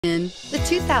In the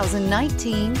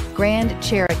 2019 Grand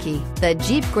Cherokee. The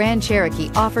Jeep Grand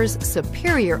Cherokee offers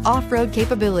superior off-road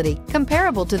capability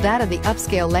comparable to that of the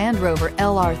upscale Land Rover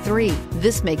LR3.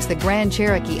 This makes the Grand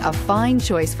Cherokee a fine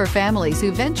choice for families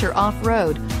who venture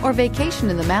off-road or vacation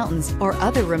in the mountains or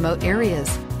other remote areas,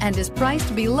 and is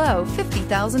priced below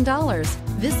 $50,000.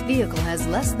 This vehicle has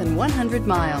less than 100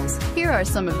 miles. Here are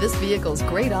some of this vehicle's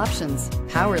great options: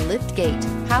 power lift gate,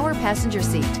 power passenger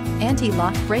seat,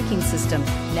 anti-lock braking system,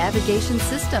 navigation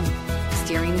system,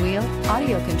 steering wheel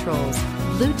audio controls,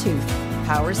 Bluetooth,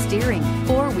 power steering,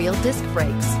 four-wheel disc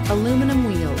brakes, aluminum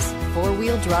wheels,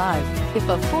 four-wheel drive. If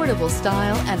affordable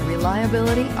style and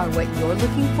reliability are what you're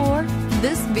looking for,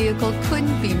 this vehicle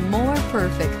couldn't be more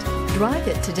perfect. Drive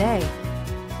it today.